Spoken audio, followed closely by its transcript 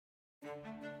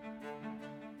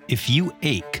If you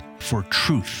ache for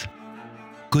truth,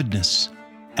 goodness,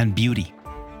 and beauty,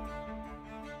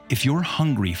 if you're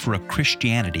hungry for a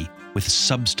Christianity with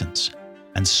substance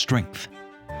and strength,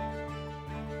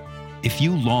 if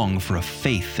you long for a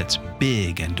faith that's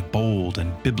big and bold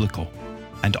and biblical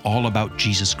and all about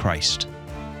Jesus Christ,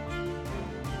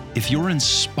 if you're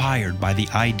inspired by the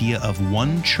idea of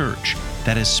one church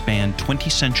that has spanned 20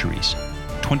 centuries,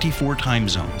 24 time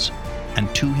zones,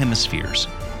 and 2 hemispheres,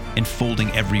 enfolding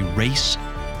every race,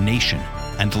 nation,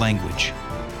 and language,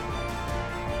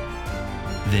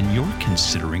 then you're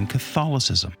considering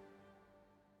Catholicism.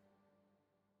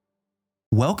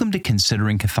 Welcome to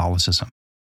Considering Catholicism.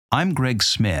 I'm Greg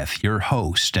Smith, your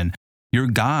host and your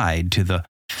guide to the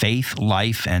faith,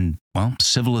 life, and,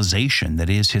 civilization that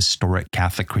is historic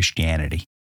Catholic Christianity.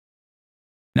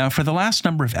 Now, for the last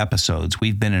number of episodes,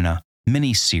 we've been in a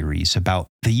mini-series about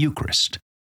the Eucharist,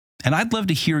 and I'd love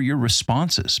to hear your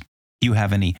responses. If you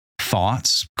have any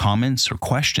thoughts, comments, or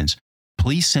questions,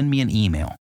 please send me an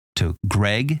email to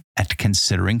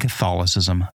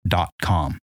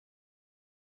greg@consideringcatholicism.com.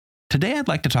 Today, I'd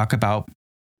like to talk about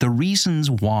the reasons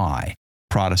why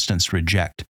Protestants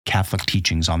reject Catholic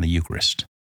teachings on the Eucharist.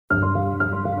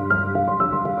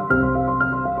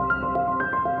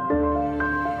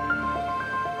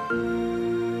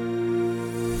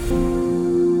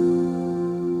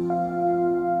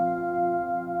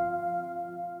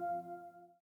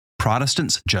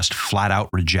 Protestants just flat out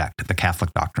reject the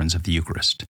Catholic doctrines of the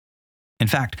Eucharist. In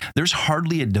fact, there's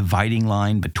hardly a dividing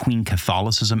line between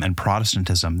Catholicism and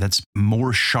Protestantism that's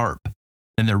more sharp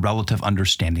than their relative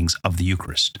understandings of the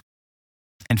Eucharist.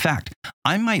 In fact,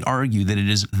 I might argue that it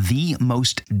is the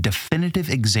most definitive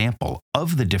example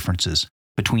of the differences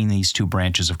between these two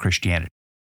branches of Christianity.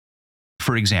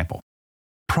 For example,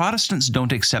 Protestants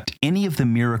don't accept any of the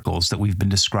miracles that we've been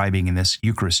describing in this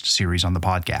Eucharist series on the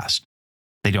podcast.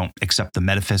 They don't accept the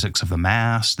metaphysics of the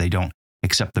Mass. They don't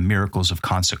accept the miracles of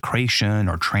consecration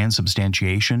or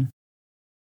transubstantiation.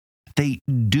 They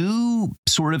do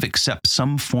sort of accept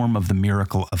some form of the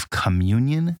miracle of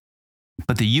communion,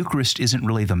 but the Eucharist isn't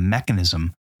really the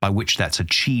mechanism by which that's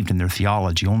achieved in their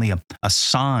theology, only a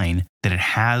sign that it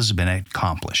has been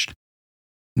accomplished.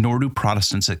 Nor do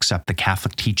Protestants accept the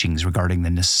Catholic teachings regarding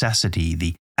the necessity,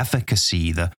 the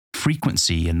efficacy, the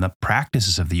frequency, and the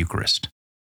practices of the Eucharist.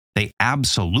 They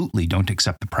absolutely don't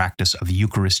accept the practice of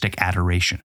Eucharistic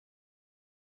adoration.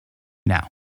 Now,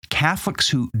 Catholics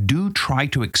who do try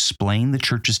to explain the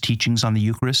Church's teachings on the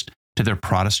Eucharist to their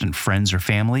Protestant friends or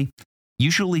family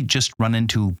usually just run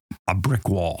into a brick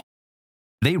wall.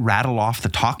 They rattle off the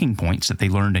talking points that they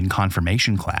learned in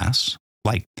confirmation class,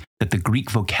 like that the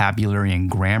Greek vocabulary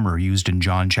and grammar used in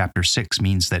John chapter 6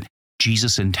 means that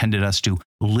Jesus intended us to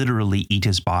literally eat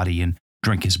his body and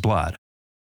drink his blood,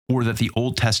 or that the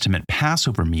Old Testament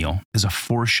Passover meal is a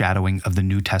foreshadowing of the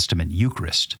New Testament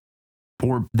Eucharist,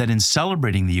 or that in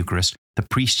celebrating the Eucharist, the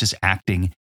priest is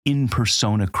acting in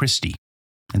persona Christi,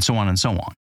 and so on and so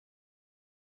on.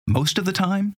 Most of the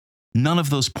time, none of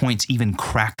those points even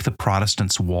crack the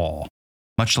Protestant's wall,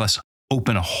 much less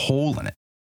open a hole in it.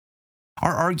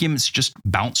 Our arguments just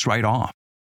bounce right off.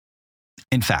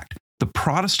 In fact, the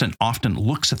Protestant often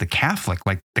looks at the Catholic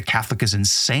like the Catholic is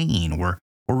insane or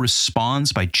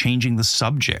responds by changing the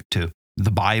subject to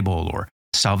the Bible or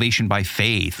salvation by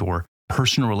faith or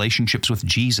personal relationships with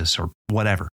Jesus or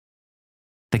whatever.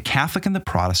 The Catholic and the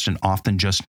Protestant often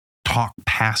just talk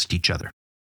past each other.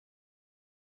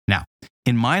 Now,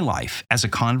 in my life as a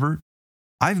convert,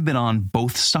 I've been on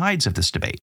both sides of this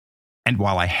debate. And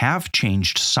while I have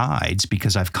changed sides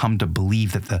because I've come to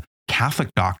believe that the Catholic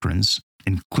doctrines,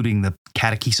 including the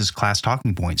catechesis class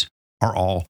talking points, are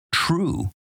all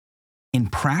true, in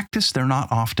practice, they're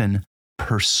not often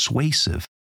persuasive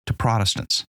to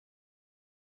Protestants.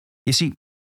 You see,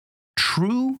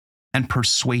 true and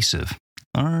persuasive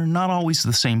are not always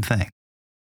the same thing.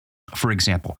 For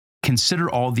example, consider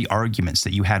all the arguments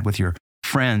that you had with your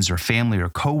friends or family or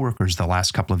coworkers the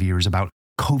last couple of years about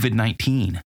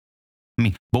COVID-19.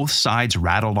 Both sides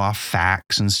rattled off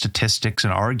facts and statistics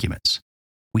and arguments.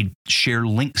 We'd share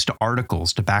links to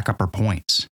articles to back up our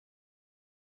points.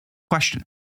 Question: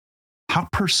 how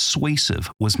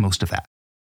persuasive was most of that?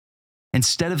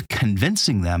 Instead of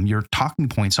convincing them, your talking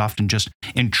points often just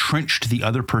entrenched the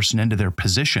other person into their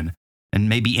position and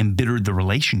maybe embittered the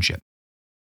relationship.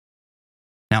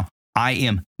 Now, I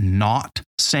am not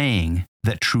saying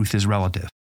that truth is relative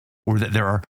or that there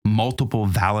are multiple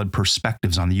valid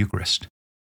perspectives on the Eucharist.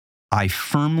 I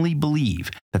firmly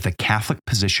believe that the Catholic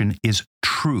position is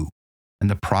true and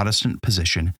the Protestant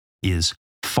position is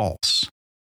false.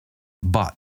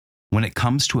 But when it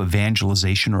comes to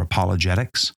evangelization or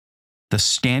apologetics, the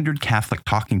standard Catholic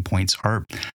talking points are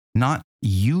not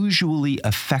usually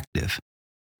effective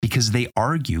because they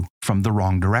argue from the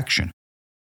wrong direction.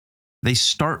 They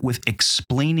start with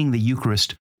explaining the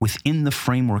Eucharist within the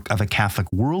framework of a Catholic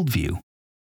worldview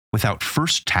without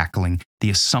first tackling the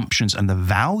assumptions and the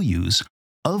values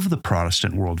of the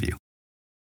Protestant worldview.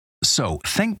 So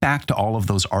think back to all of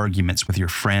those arguments with your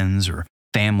friends or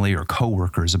family or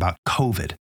coworkers about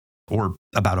COVID, or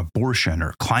about abortion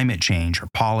or climate change or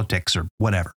politics or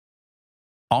whatever.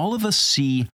 All of us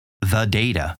see the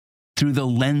data through the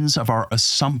lens of our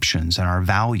assumptions and our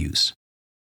values.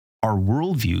 Our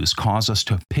worldviews cause us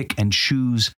to pick and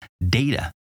choose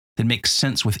data that makes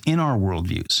sense within our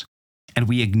worldviews, and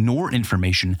we ignore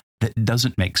information that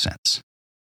doesn't make sense.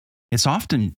 It's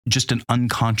often just an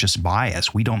unconscious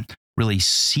bias. We don't really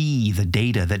see the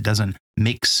data that doesn't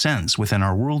make sense within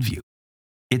our worldview.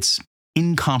 It's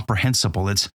incomprehensible.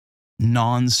 It's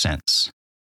nonsense.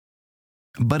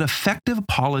 But effective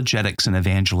apologetics and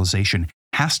evangelization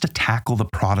has to tackle the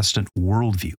Protestant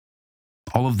worldview,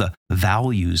 all of the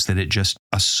values that it just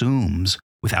assumes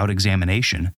without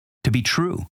examination to be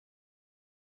true.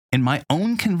 In my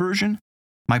own conversion,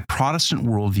 my Protestant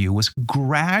worldview was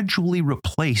gradually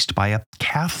replaced by a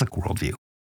Catholic worldview.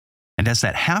 And as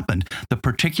that happened, the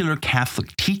particular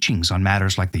Catholic teachings on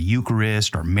matters like the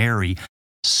Eucharist or Mary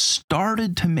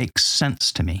started to make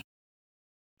sense to me.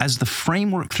 As the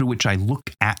framework through which I look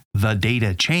at the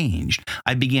data changed,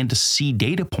 I began to see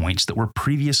data points that were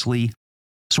previously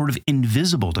sort of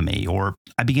invisible to me, or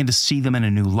I began to see them in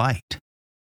a new light.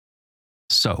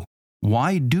 So,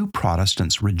 why do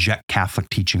Protestants reject Catholic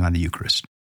teaching on the Eucharist?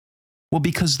 Well,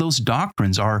 because those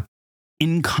doctrines are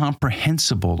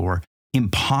incomprehensible or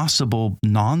impossible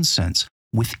nonsense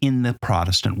within the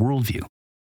Protestant worldview.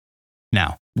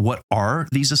 Now, what are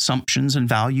these assumptions and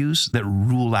values that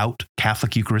rule out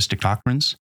Catholic Eucharistic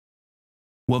doctrines?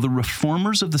 Well, the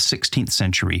reformers of the 16th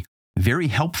century very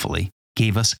helpfully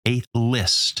gave us a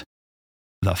list,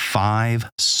 the 5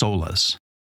 solas.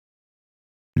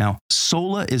 Now,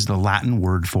 sola is the Latin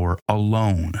word for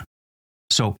alone.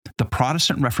 So the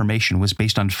Protestant Reformation was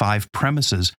based on 5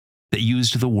 premises that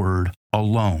used the word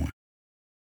alone.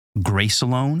 Grace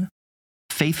alone,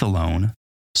 faith alone,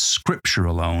 Scripture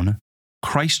alone,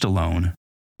 Christ alone,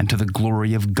 and to the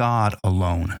glory of God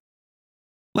alone.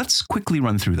 Let's quickly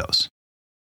run through those.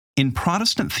 In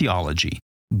Protestant theology,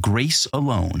 grace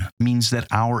alone means that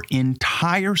our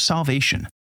entire salvation,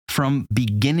 from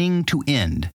beginning to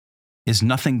end, is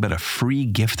nothing but a free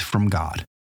gift from God.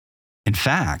 In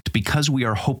fact, because we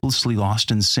are hopelessly lost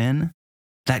in sin,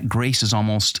 that grace is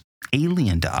almost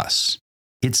alien to us.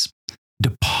 It's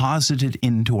deposited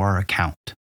into our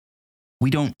account. We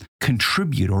don't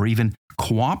contribute or even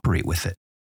cooperate with it.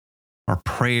 Our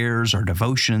prayers, our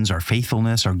devotions, our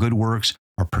faithfulness, our good works,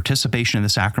 our participation in the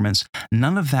sacraments,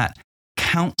 none of that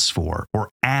counts for or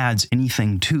adds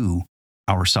anything to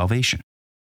our salvation.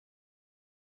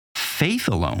 Faith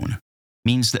alone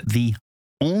means that the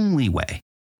only way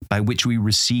by which we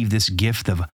receive this gift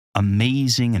of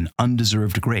amazing and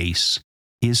undeserved grace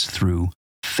is through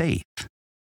faith,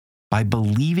 by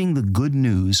believing the good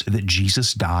news that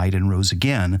Jesus died and rose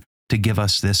again to give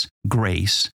us this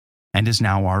grace and is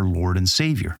now our Lord and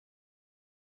Savior.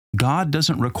 God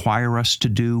doesn't require us to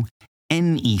do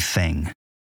anything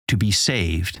to be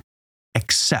saved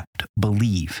except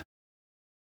believe.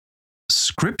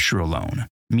 Scripture alone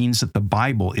means that the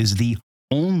Bible is the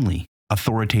only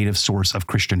authoritative source of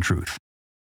Christian truth.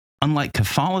 Unlike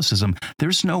Catholicism,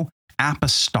 there's no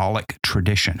apostolic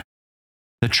tradition.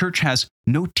 The church has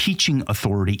no teaching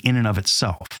authority in and of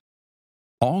itself.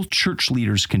 All church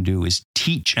leaders can do is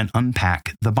teach and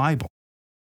unpack the Bible.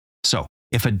 So,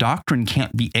 if a doctrine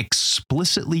can't be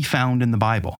explicitly found in the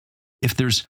Bible, if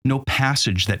there's no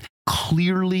passage that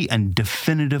clearly and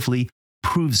definitively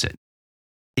proves it,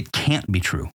 it can't be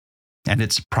true, and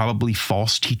it's probably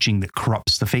false teaching that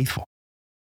corrupts the faithful.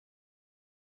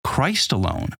 Christ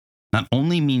alone not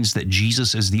only means that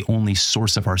Jesus is the only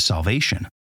source of our salvation,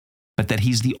 but that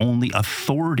he's the only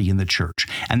authority in the church,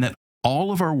 and that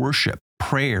all of our worship,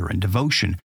 prayer, and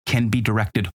devotion can be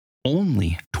directed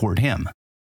only toward him.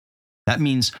 That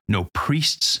means no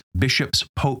priests, bishops,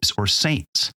 popes, or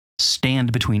saints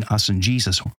stand between us and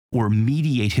Jesus or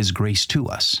mediate his grace to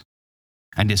us.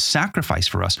 And his sacrifice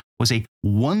for us was a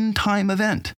one-time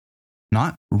event,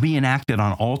 not reenacted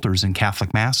on altars and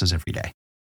Catholic masses every day.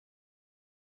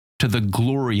 To the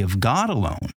glory of God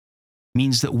alone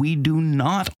means that we do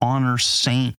not honor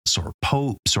saints or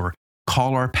popes or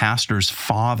call our pastors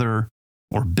father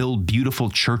or build beautiful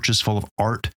churches full of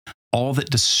art, all that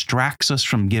distracts us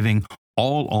from giving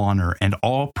all honor and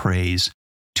all praise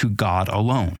to God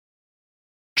alone.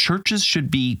 churches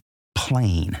should be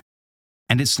plain,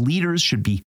 and its leaders should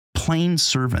be plain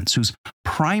servants whose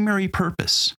primary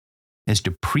purpose is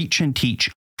to preach and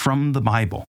teach from the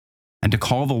Bible and to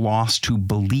call the lost to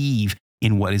believe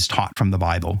in what is taught from the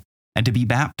Bible and to be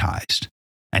baptized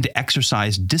and to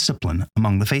exercise discipline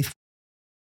among the faithful.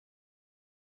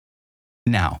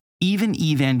 Now, even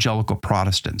evangelical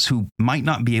Protestants who might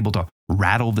not be able to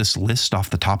rattle this list off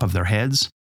the top of their heads,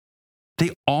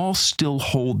 they all still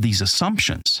hold these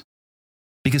assumptions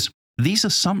because these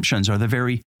assumptions are the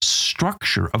very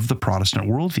structure of the Protestant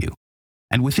worldview.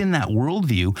 And within that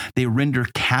worldview, they render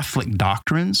Catholic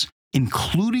doctrines,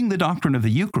 including the doctrine of the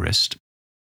Eucharist,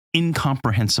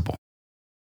 incomprehensible.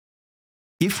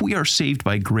 If we are saved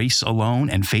by grace alone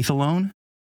and faith alone,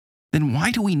 then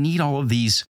why do we need all of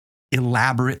these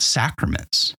elaborate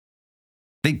sacraments?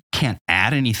 They can't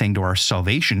add anything to our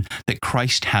salvation that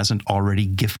Christ hasn't already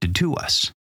gifted to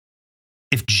us.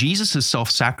 If Jesus'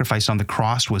 self-sacrifice on the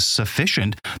cross was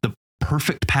sufficient, the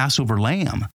perfect Passover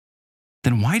lamb,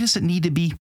 then why does it need to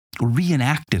be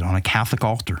reenacted on a Catholic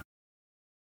altar?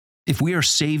 If we are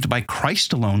saved by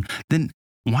Christ alone, then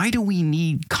why do we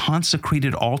need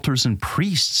consecrated altars and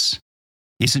priests?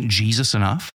 Isn't Jesus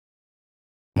enough?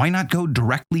 Why not go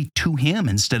directly to him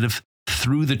instead of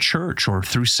through the church or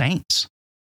through saints?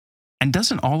 And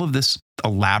doesn't all of this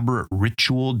elaborate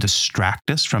ritual distract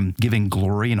us from giving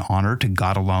glory and honor to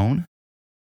God alone?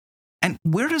 And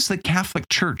where does the Catholic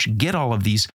Church get all of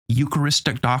these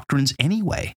Eucharistic doctrines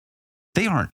anyway? They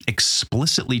aren't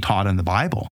explicitly taught in the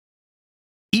Bible.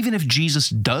 Even if Jesus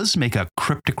does make a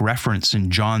cryptic reference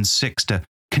in John 6 to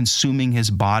consuming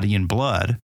his body and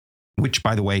blood, which,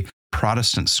 by the way,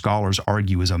 Protestant scholars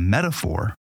argue is a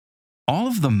metaphor, all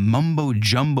of the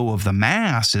mumbo-jumbo of the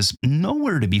Mass is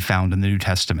nowhere to be found in the New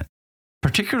Testament,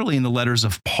 particularly in the letters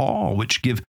of Paul, which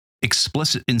give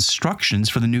explicit instructions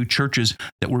for the new churches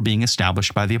that were being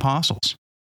established by the apostles.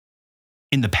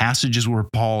 In the passages where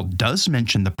Paul does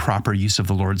mention the proper use of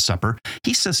the Lord's Supper,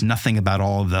 he says nothing about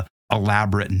all of the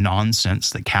elaborate nonsense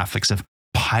that Catholics have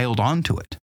piled onto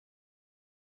it.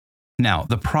 Now,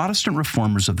 the Protestant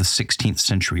reformers of the 16th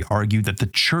century argued that the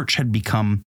church had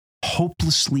become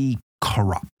hopelessly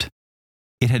corrupt.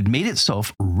 It had made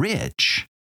itself rich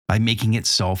by making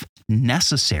itself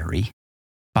necessary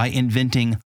by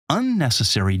inventing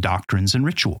unnecessary doctrines and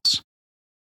rituals.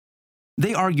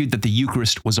 They argued that the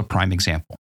Eucharist was a prime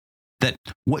example, that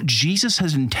what Jesus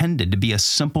has intended to be a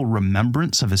simple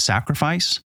remembrance of his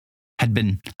sacrifice had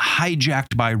been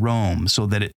hijacked by Rome so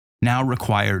that it now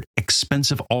required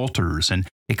expensive altars and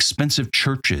expensive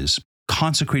churches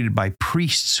consecrated by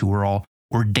priests who were all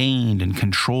ordained and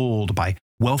controlled by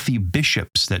wealthy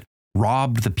bishops that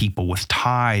robbed the people with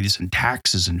tithes and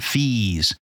taxes and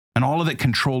fees, and all of it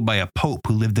controlled by a pope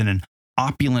who lived in an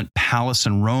opulent palace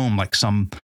in Rome like some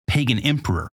pagan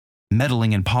emperor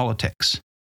meddling in politics.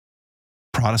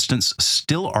 Protestants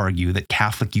still argue that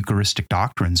Catholic Eucharistic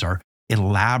doctrines are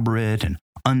elaborate and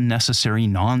unnecessary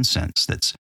nonsense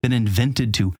that's been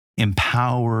invented to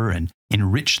empower and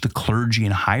enrich the clergy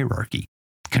and hierarchy,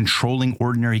 controlling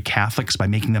ordinary Catholics by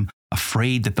making them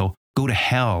afraid that they'll go to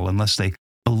hell unless they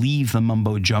believe the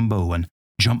mumbo-jumbo and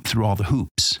jump through all the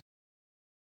hoops.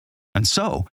 And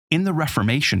so, in the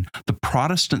Reformation, the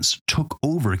Protestants took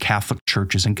over Catholic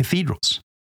churches and cathedrals.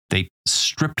 They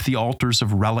stripped the altars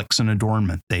of relics and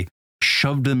adornment. They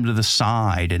shoved them to the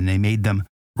side and they made them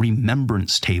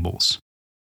remembrance tables.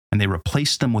 And they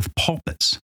replaced them with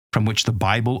pulpits from which the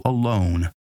Bible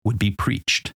alone would be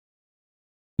preached.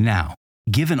 Now,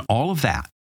 given all of that,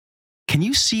 can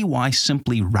you see why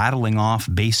simply rattling off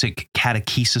basic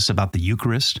catechesis about the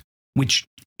Eucharist, which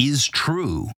is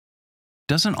true,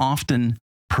 doesn't often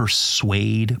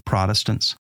persuade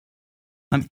Protestants?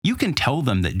 You can tell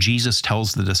them that Jesus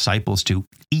tells the disciples to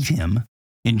eat him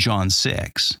in John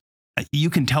 6. You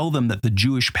can tell them that the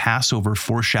Jewish Passover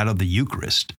foreshadowed the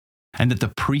Eucharist and that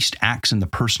the priest acts in the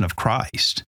person of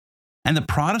Christ. And the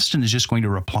Protestant is just going to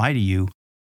reply to you,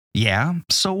 yeah,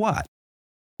 so what?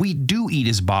 We do eat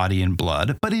his body and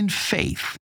blood, but in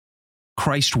faith.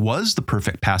 Christ was the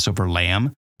perfect Passover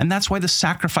lamb, and that's why the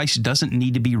sacrifice doesn't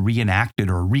need to be reenacted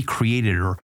or recreated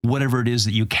or whatever it is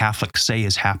that you Catholics say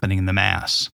is happening in the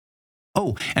Mass.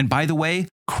 Oh, and by the way,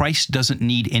 Christ doesn't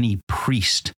need any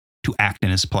priest to act in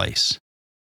his place.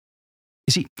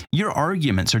 You see, your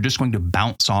arguments are just going to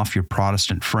bounce off your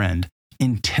Protestant friend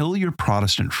until your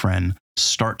Protestant friend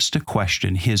starts to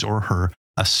question his or her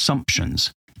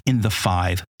assumptions in the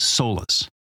 5 solas.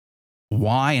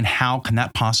 Why and how can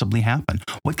that possibly happen?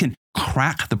 What can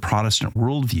crack the Protestant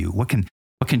worldview? What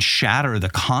can shatter the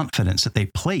confidence that they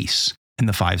place in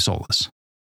the 5 solas?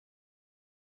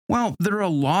 Well, there are a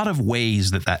lot of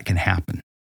ways that can happen.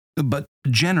 But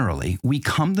generally, we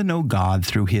come to know God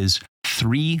through his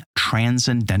three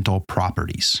transcendental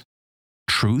properties: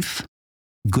 truth,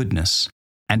 goodness,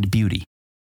 and beauty.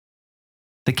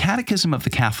 The Catechism of the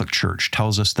Catholic Church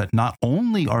tells us that not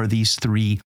only are these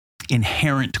three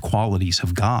inherent qualities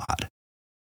of God,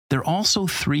 they're also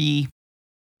three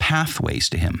pathways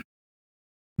to him.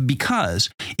 Because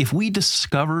if we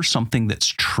discover something that's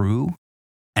true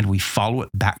and we follow it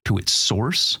back to its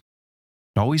source,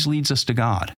 it always leads us to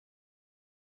God.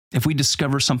 If we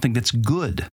discover something that's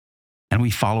good and we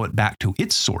follow it back to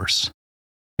its source,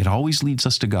 it always leads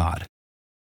us to God.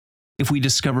 If we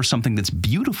discover something that's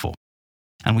beautiful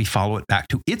and we follow it back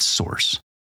to its source,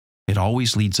 it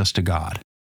always leads us to God.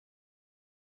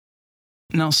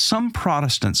 Now, some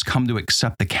Protestants come to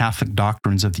accept the Catholic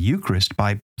doctrines of the Eucharist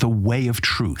by the way of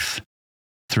truth,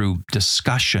 through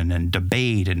discussion and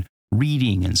debate and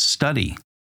reading and study.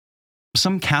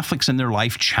 Some Catholics in their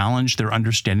life challenge their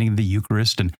understanding of the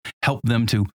Eucharist and help them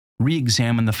to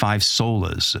re-examine the five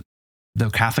solas. The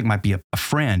Catholic might be a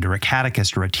friend or a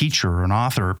catechist or a teacher or an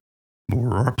author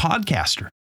or a podcaster.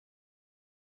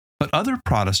 But other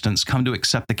Protestants come to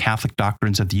accept the Catholic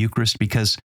doctrines of the Eucharist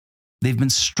because they've been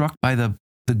struck by the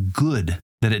good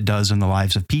that it does in the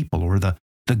lives of people, or the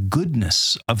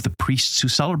goodness of the priests who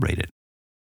celebrate it.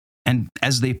 And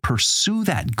as they pursue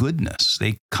that goodness,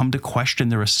 they come to question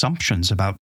their assumptions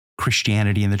about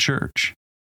Christianity and the Church.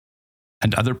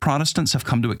 And other Protestants have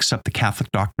come to accept the Catholic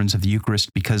doctrines of the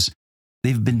Eucharist because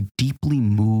they've been deeply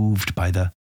moved by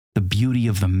the beauty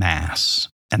of the Mass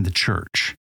and the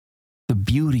Church, the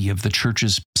beauty of the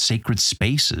Church's sacred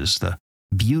spaces, the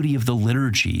beauty of the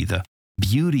liturgy, the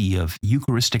beauty of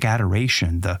Eucharistic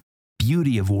adoration, the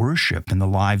beauty of worship in the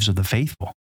lives of the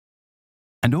faithful.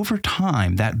 And over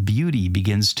time, that beauty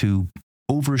begins to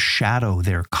overshadow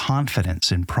their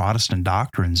confidence in Protestant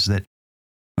doctrines that,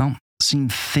 well, seem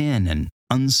thin and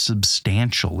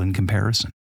unsubstantial in comparison.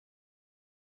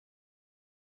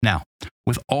 Now,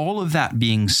 with all of that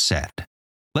being said,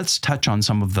 let's touch on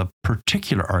some of the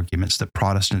particular arguments that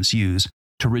Protestants use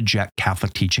to reject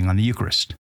Catholic teaching on the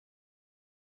Eucharist.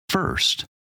 First,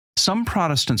 some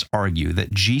Protestants argue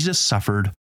that Jesus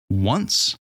suffered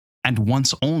once and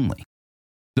once only.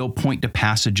 They'll point to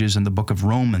passages in the book of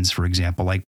Romans, for example,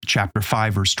 like chapter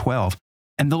 5, verse 12,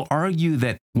 and they'll argue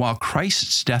that while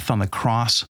Christ's death on the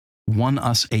cross won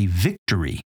us a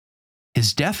victory,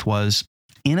 his death was,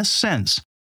 in a sense,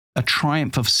 a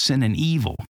triumph of sin and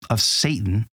evil, of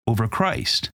Satan over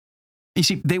Christ. You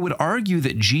see, they would argue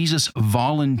that Jesus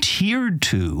volunteered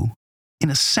to, in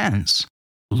a sense,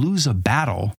 lose a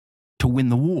battle to win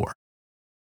the war.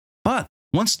 But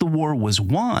once the war was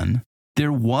won,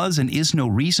 there was and is no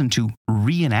reason to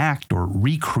reenact or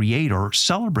recreate or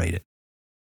celebrate it.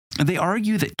 They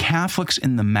argue that Catholics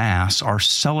in the Mass are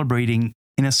celebrating,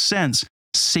 in a sense,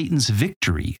 Satan's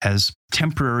victory, as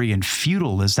temporary and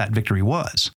futile as that victory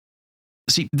was.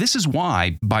 See, this is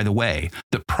why, by the way,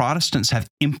 that Protestants have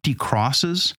empty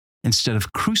crosses instead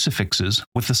of crucifixes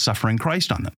with the suffering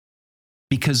Christ on them.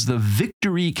 Because the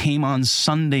victory came on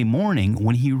Sunday morning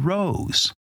when he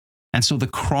rose. And so the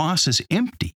cross is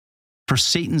empty, for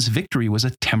Satan's victory was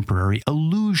a temporary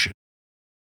illusion.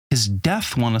 His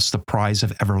death won us the prize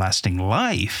of everlasting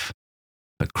life,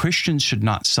 but Christians should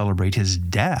not celebrate his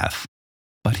death,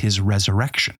 but his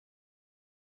resurrection.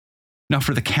 Now,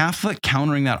 for the Catholic,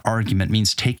 countering that argument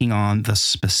means taking on the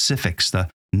specifics, the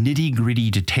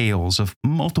nitty-gritty details of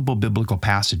multiple biblical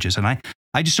passages, and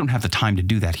I just don't have the time to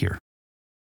do that here.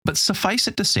 But suffice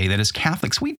it to say that as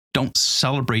Catholics, we don't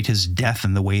celebrate his death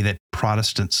in the way that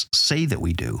Protestants say that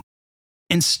we do.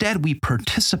 Instead, we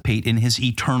participate in his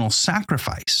eternal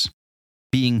sacrifice,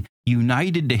 being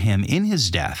united to him in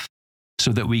his death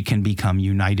so that we can become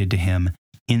united to him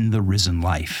in the risen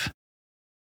life.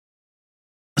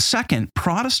 Second,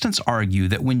 Protestants argue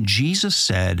that when Jesus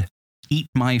said, "Eat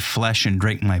my flesh and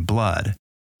drink my blood,"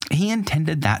 he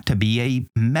intended that to be a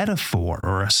metaphor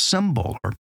or a symbol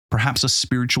or perhaps a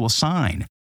spiritual sign,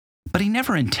 but he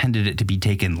never intended it to be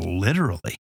taken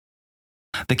literally.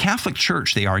 The Catholic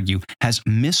Church, they argue, has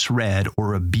misread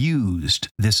or abused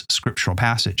this scriptural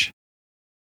passage.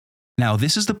 Now,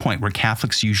 this is the point where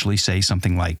Catholics usually say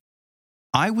something like,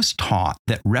 "I was taught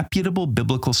that reputable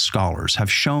biblical scholars have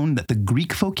shown that the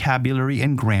Greek vocabulary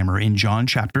and grammar in John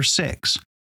chapter 6,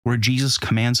 where Jesus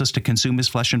commands us to consume his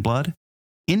flesh and blood,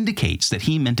 indicates that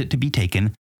he meant it to be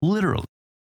taken literally."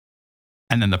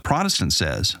 And then the Protestant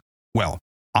says, "Well,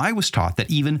 I was taught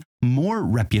that even more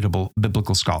reputable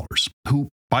biblical scholars, who,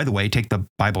 by the way, take the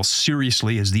Bible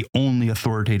seriously as the only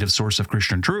authoritative source of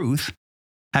Christian truth,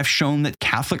 have shown that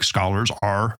Catholic scholars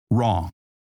are wrong.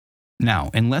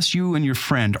 Now, unless you and your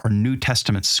friend are New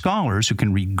Testament scholars who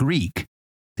can read Greek,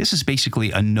 this is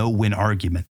basically a no-win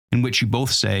argument in which you both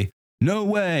say, no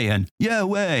way, and yeah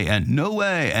way, and no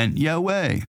way, and yeah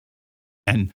way.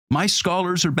 And my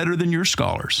scholars are better than your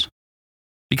scholars.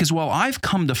 Because while I've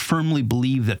come to firmly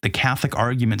believe that the Catholic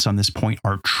arguments on this point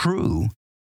are true,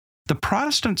 the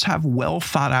Protestants have well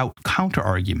thought out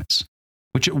counter-arguments,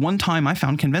 which at one time I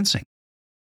found convincing.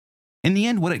 In the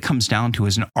end, what it comes down to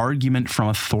is an argument from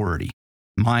authority.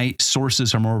 My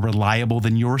sources are more reliable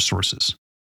than your sources.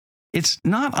 It's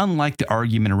not unlike the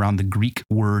argument around the Greek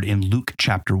word in Luke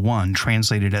chapter 1,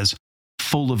 translated as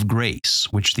full of grace,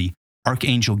 which the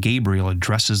Archangel Gabriel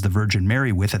addresses the Virgin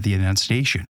Mary with at the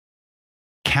Annunciation.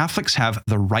 Catholics have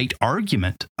the right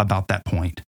argument about that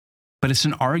point, but it's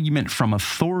an argument from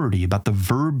authority about the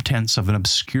verb tense of an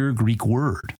obscure Greek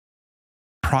word.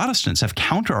 Protestants have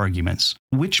counter-arguments,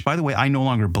 which, by the way, I no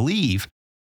longer believe,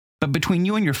 but between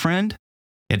you and your friend,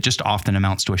 it just often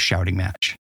amounts to a shouting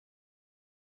match.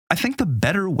 I think the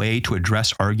better way to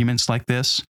address arguments like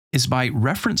this is by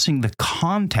referencing the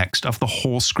context of the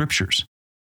whole scriptures.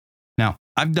 Now,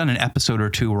 I've done an episode or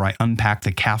two where I unpack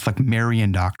the Catholic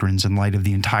Marian doctrines in light of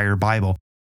the entire Bible,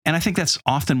 and I think that's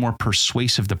often more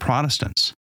persuasive to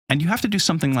Protestants, and you have to do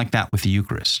something like that with the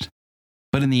Eucharist.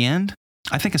 But in the end,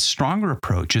 I think a stronger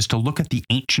approach is to look at the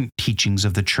ancient teachings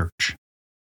of the Church,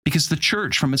 because the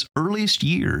Church, from its earliest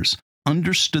years,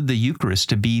 understood the Eucharist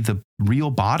to be the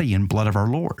real body and blood of our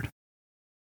Lord.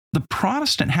 The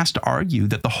Protestant has to argue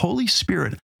that the Holy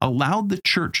Spirit allowed the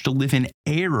Church to live in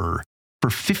error for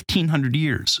 1,500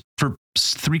 years, for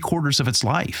 3/4 of its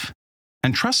life.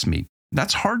 And trust me,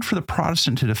 that's hard for the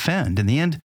Protestant to defend. In the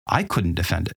end, I couldn't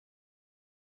defend it.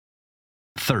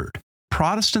 Third,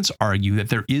 Protestants argue that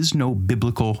there is no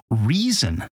biblical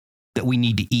reason that we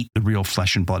need to eat the real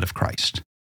flesh and blood of Christ.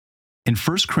 In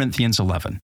 1 Corinthians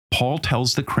 11, Paul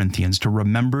tells the Corinthians to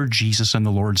remember Jesus and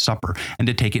the Lord's Supper and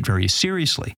to take it very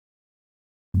seriously.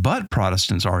 But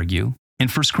Protestants argue, in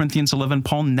 1 Corinthians 11,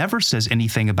 Paul never says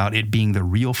anything about it being the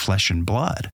real flesh and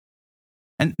blood.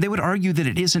 And they would argue that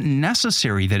it isn't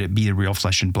necessary that it be the real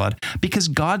flesh and blood because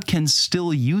God can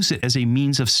still use it as a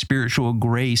means of spiritual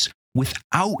grace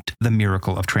without the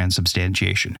miracle of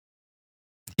transubstantiation.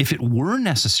 If it were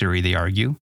necessary, they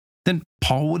argue, then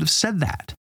Paul would have said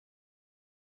that.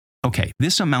 Okay,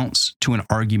 this amounts to an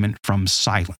argument from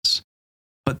silence.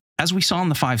 But as we saw in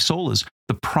the five solas,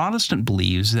 the Protestant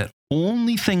believes that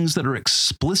only things that are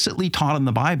explicitly taught in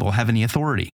the Bible have any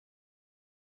authority.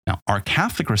 Now, our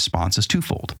Catholic response is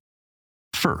twofold.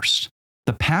 First,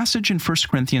 the passage in 1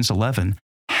 Corinthians 11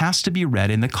 has to be read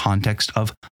in the context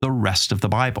of the rest of the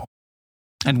Bible.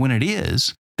 And when it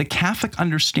is, the Catholic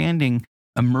understanding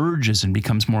emerges and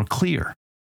becomes more clear.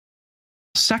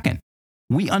 Second,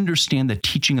 we understand the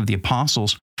teaching of the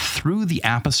apostles through the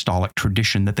apostolic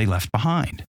tradition that they left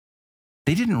behind.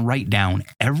 They didn't write down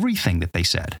everything that they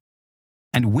said.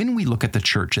 And when we look at the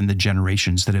church and the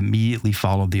generations that immediately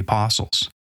followed the apostles,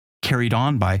 carried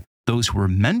on by those who were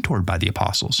mentored by the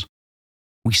apostles,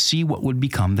 we see what would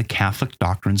become the Catholic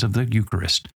doctrines of the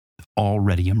Eucharist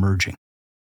already emerging.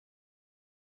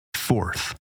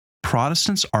 Fourth,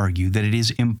 Protestants argue that it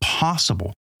is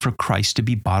impossible for Christ to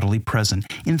be bodily present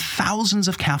in thousands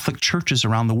of Catholic churches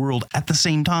around the world at the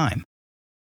same time.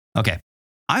 Okay,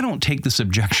 I don't take this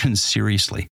objection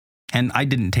seriously, and I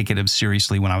didn't take it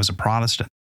seriously when I was a Protestant.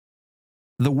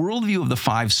 The worldview of the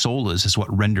five solas is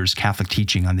what renders Catholic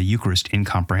teaching on the Eucharist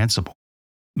incomprehensible.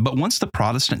 But once the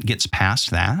Protestant gets past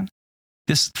that,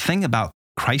 this thing about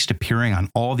Christ appearing on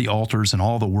all the altars in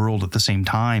all the world at the same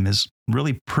time is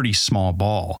really pretty small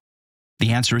ball.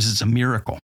 The answer is it's a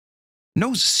miracle.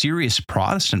 No serious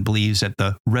Protestant believes that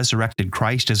the resurrected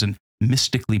Christ isn't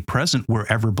mystically present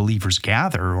wherever believers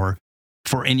gather or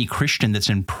for any Christian that's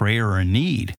in prayer or in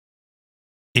need.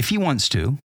 If he wants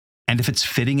to, and if it's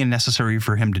fitting and necessary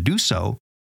for him to do so,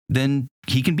 then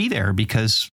he can be there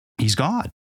because he's God.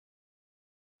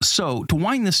 So, to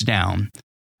wind this down,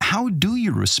 how do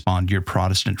you respond to your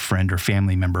Protestant friend or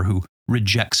family member who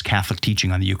rejects Catholic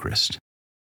teaching on the Eucharist?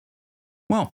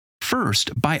 Well,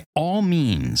 first, by all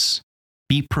means,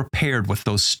 be prepared with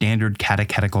those standard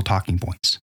catechetical talking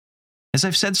points. As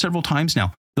I've said several times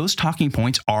now, those talking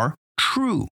points are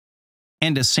true.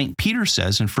 And as St. Peter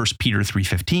says in 1 Peter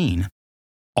 3:15,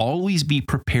 always be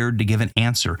prepared to give an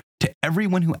answer to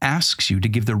everyone who asks you to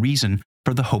give the reason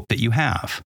for the hope that you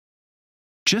have.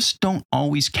 Just don't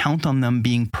always count on them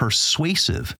being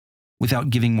persuasive without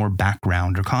giving more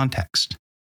background or context.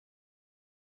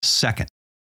 Second,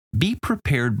 be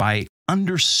prepared by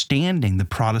understanding the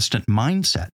Protestant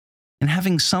mindset and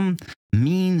having some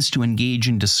means to engage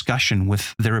in discussion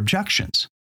with their objections.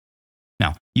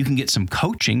 You can get some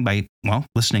coaching by,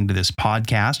 listening to this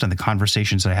podcast and the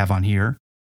conversations that I have on here,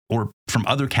 or from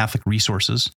other Catholic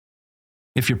resources.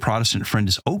 If your Protestant friend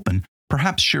is open,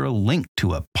 perhaps share a link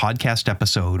to a podcast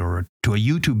episode or to a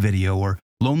YouTube video, or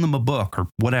loan them a book or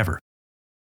whatever.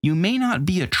 You may not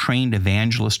be a trained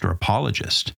evangelist or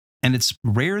apologist, and it's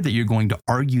rare that you're going to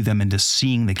argue them into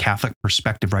seeing the Catholic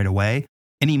perspective right away,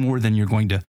 any more than you're going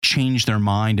to change their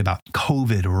mind about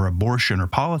COVID or abortion or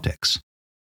politics.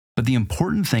 But the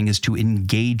important thing is to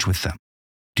engage with them,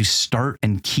 to start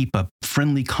and keep a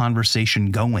friendly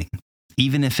conversation going,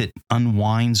 even if it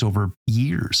unwinds over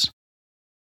years.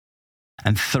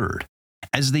 And third,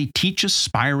 as they teach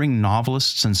aspiring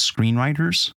novelists and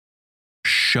screenwriters,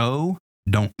 show,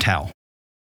 don't tell.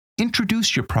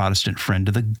 Introduce your Protestant friend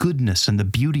to the goodness and the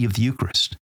beauty of the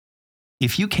Eucharist.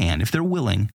 If you can, if they're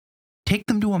willing, take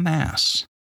them to a Mass.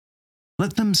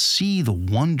 Let them see the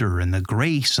wonder and the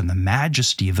grace and the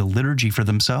majesty of the liturgy for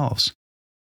themselves,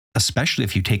 especially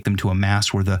if you take them to a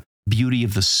Mass where the beauty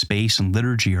of the space and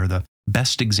liturgy are the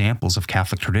best examples of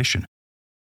Catholic tradition.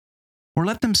 Or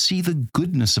let them see the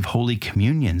goodness of Holy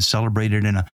Communion celebrated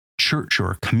in a church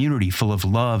or a community full of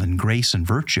love and grace and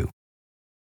virtue.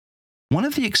 One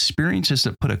of the experiences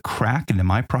that put a crack into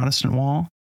my Protestant wall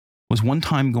was one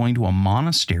time going to a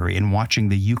monastery and watching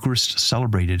the Eucharist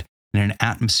celebrated in an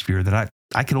atmosphere that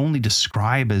I could only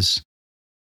describe as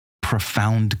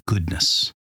profound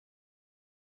goodness.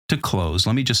 To close,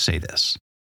 let me just say this.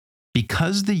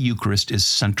 Because the Eucharist is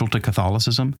central to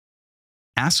Catholicism,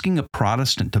 asking a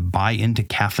Protestant to buy into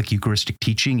Catholic Eucharistic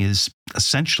teaching is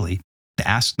essentially to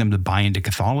ask them to buy into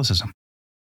Catholicism.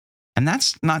 And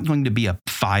that's not going to be a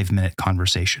 5-minute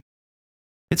conversation.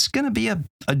 It's going to be a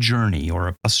journey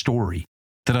or a story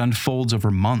that unfolds over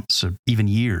months or even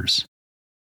years.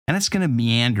 And it's going to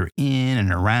meander in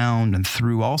and around and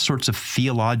through all sorts of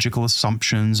theological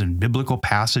assumptions and biblical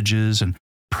passages and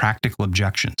practical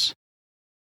objections.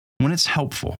 When it's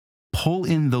helpful, pull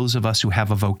in those of us who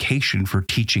have a vocation for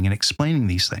teaching and explaining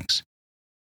these things.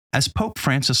 As Pope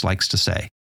Francis likes to say,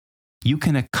 you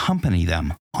can accompany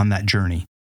them on that journey,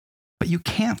 but you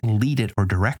can't lead it or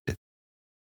direct it.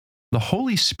 The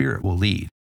Holy Spirit will lead.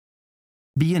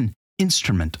 Be an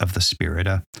instrument of the Spirit,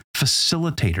 a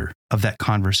facilitator of that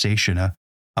conversation, a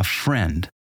friend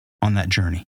on that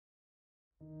journey.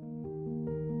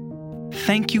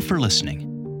 Thank you for listening.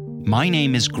 My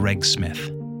name is Greg Smith.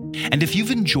 And if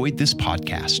you've enjoyed this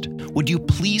podcast, would you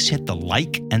please hit the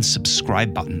like and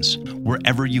subscribe buttons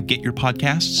wherever you get your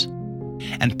podcasts?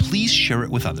 And please share it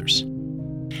with others.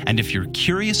 And if you're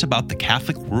curious about the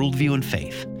Catholic worldview and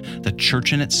faith, the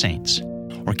Church and its saints,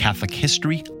 or Catholic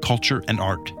history, culture, and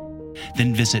art,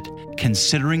 then visit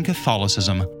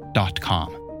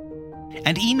consideringcatholicism.com.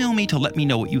 And email me to let me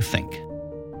know what you think.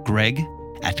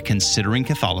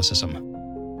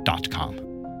 Greg@consideringcatholicism.com.